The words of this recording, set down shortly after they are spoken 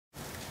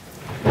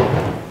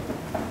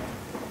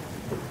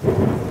Yeah,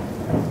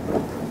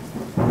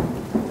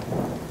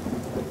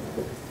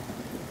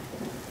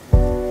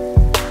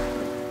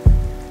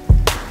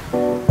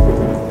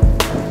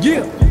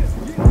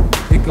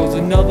 here goes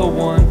another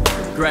one.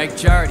 Greg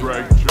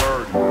Gjerde.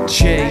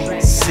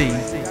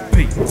 JCBeats.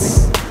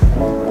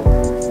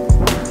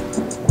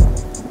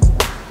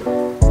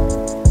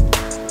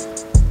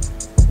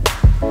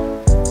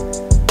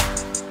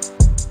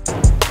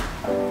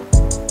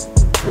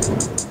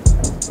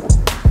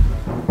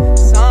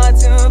 It's hard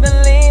to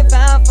believe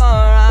how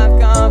far I've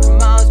come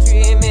from all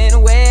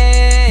streaming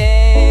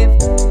wave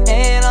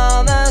and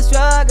all the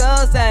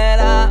struggles that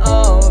I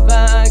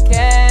overcame.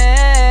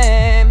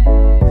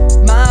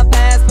 My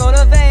past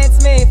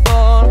motivates me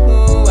for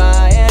who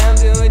I am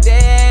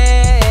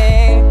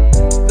today,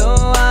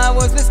 though I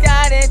was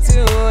misguided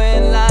to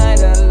and lied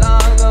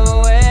along the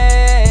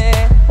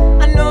way.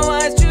 I know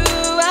what's true,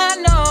 I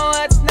know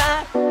what's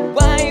not.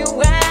 Why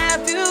you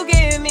have to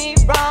get me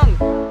wrong?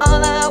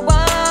 All I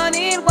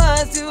wanted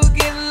was to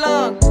get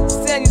along.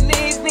 Said you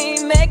leave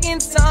me making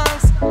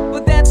songs,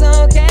 but that's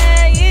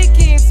okay, it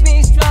keeps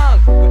me strong.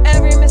 For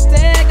every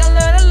mistake I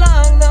learned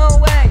along the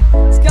way,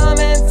 it's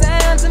coming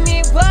down to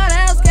me, what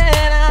else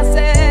can I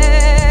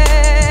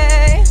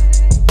say?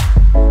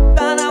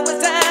 Thought I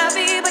was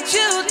happy, but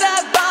you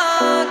did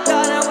wrong.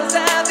 Thought I was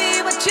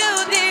happy, but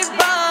you did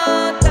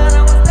wrong. Thought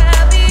I was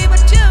happy,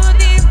 but you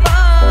did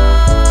wrong.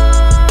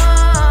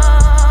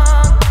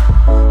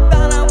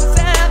 Thought I was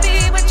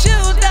happy, but you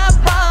did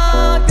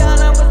wrong.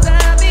 Thought I was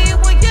happy,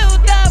 well you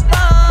did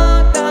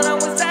wrong. Thought I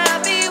was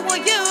happy, well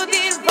you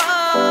did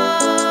wrong.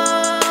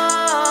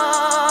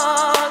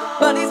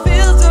 But these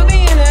feels took me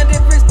in a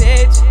different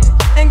stage.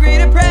 Angry,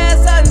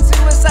 depressed, sudden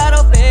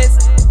suicidal phase.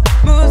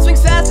 Mood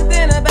swings faster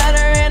than a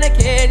batter in a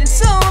cage in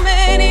so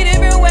many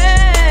different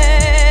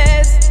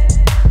ways.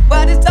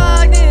 Why does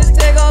darkness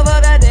take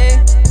over the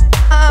day?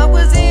 I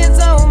was in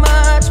so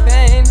much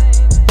pain.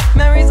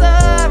 Memories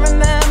of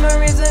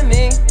memories of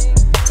me.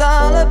 It's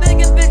all a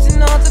big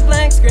fiction on a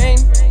blank screen.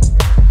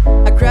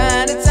 I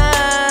cried at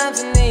times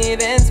and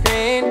even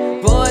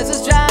screamed.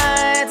 Voices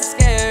tried to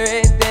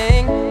scary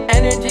thing.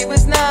 Energy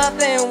was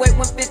nothing, weight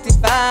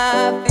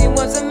 155. It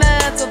was a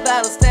mental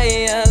battle,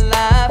 stay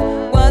alive.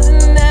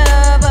 Wasn't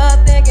never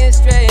thinking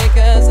straight,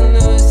 cause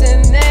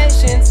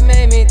hallucinations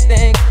made me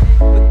think.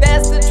 But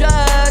that's the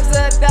drugs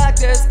the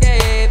doctors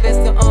gave, it's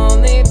the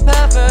only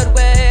perfect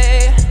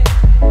way.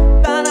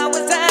 Thought I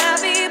was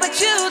happy, but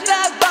you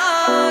did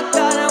wrong.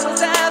 Thought I was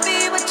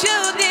happy, but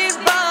you did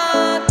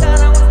wrong.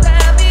 Thought I was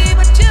happy,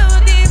 but you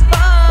did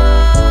wrong.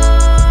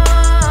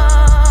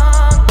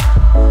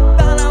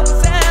 Thought I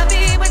was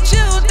happy, but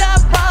you did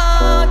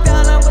wrong.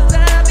 Thought I was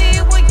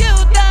happy, well you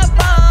did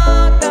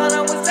wrong. Thought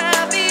I was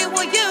happy,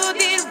 well you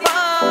did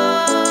wrong.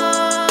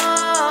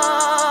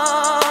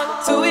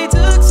 So we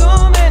took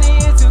so many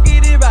years to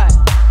get it right.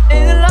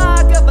 In the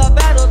lockup I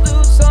battled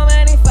through so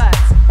many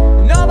fights.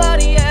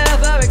 Nobody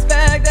ever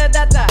expected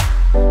that I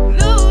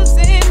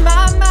losing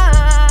my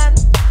mind.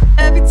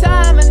 Every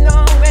time I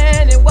know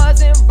when it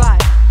wasn't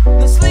right.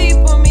 No sleep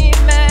for me,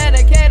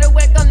 medicated,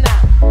 wake up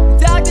now.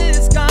 The doctor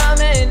is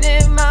coming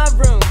in my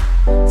room,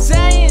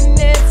 saying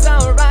it's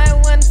alright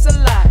when it's a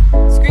lie.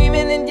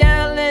 Screaming and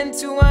yelling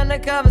to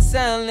undercover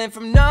selling,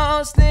 from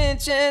no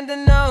snitching to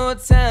no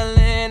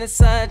telling. It's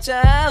such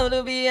a hell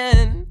to be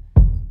in.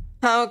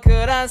 How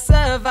could I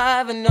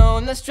survive and know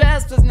the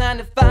stress was 9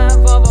 to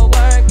 5?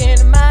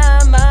 Overworking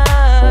my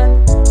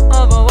mind,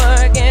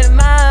 overworking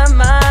my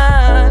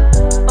mind,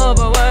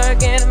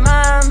 overworking my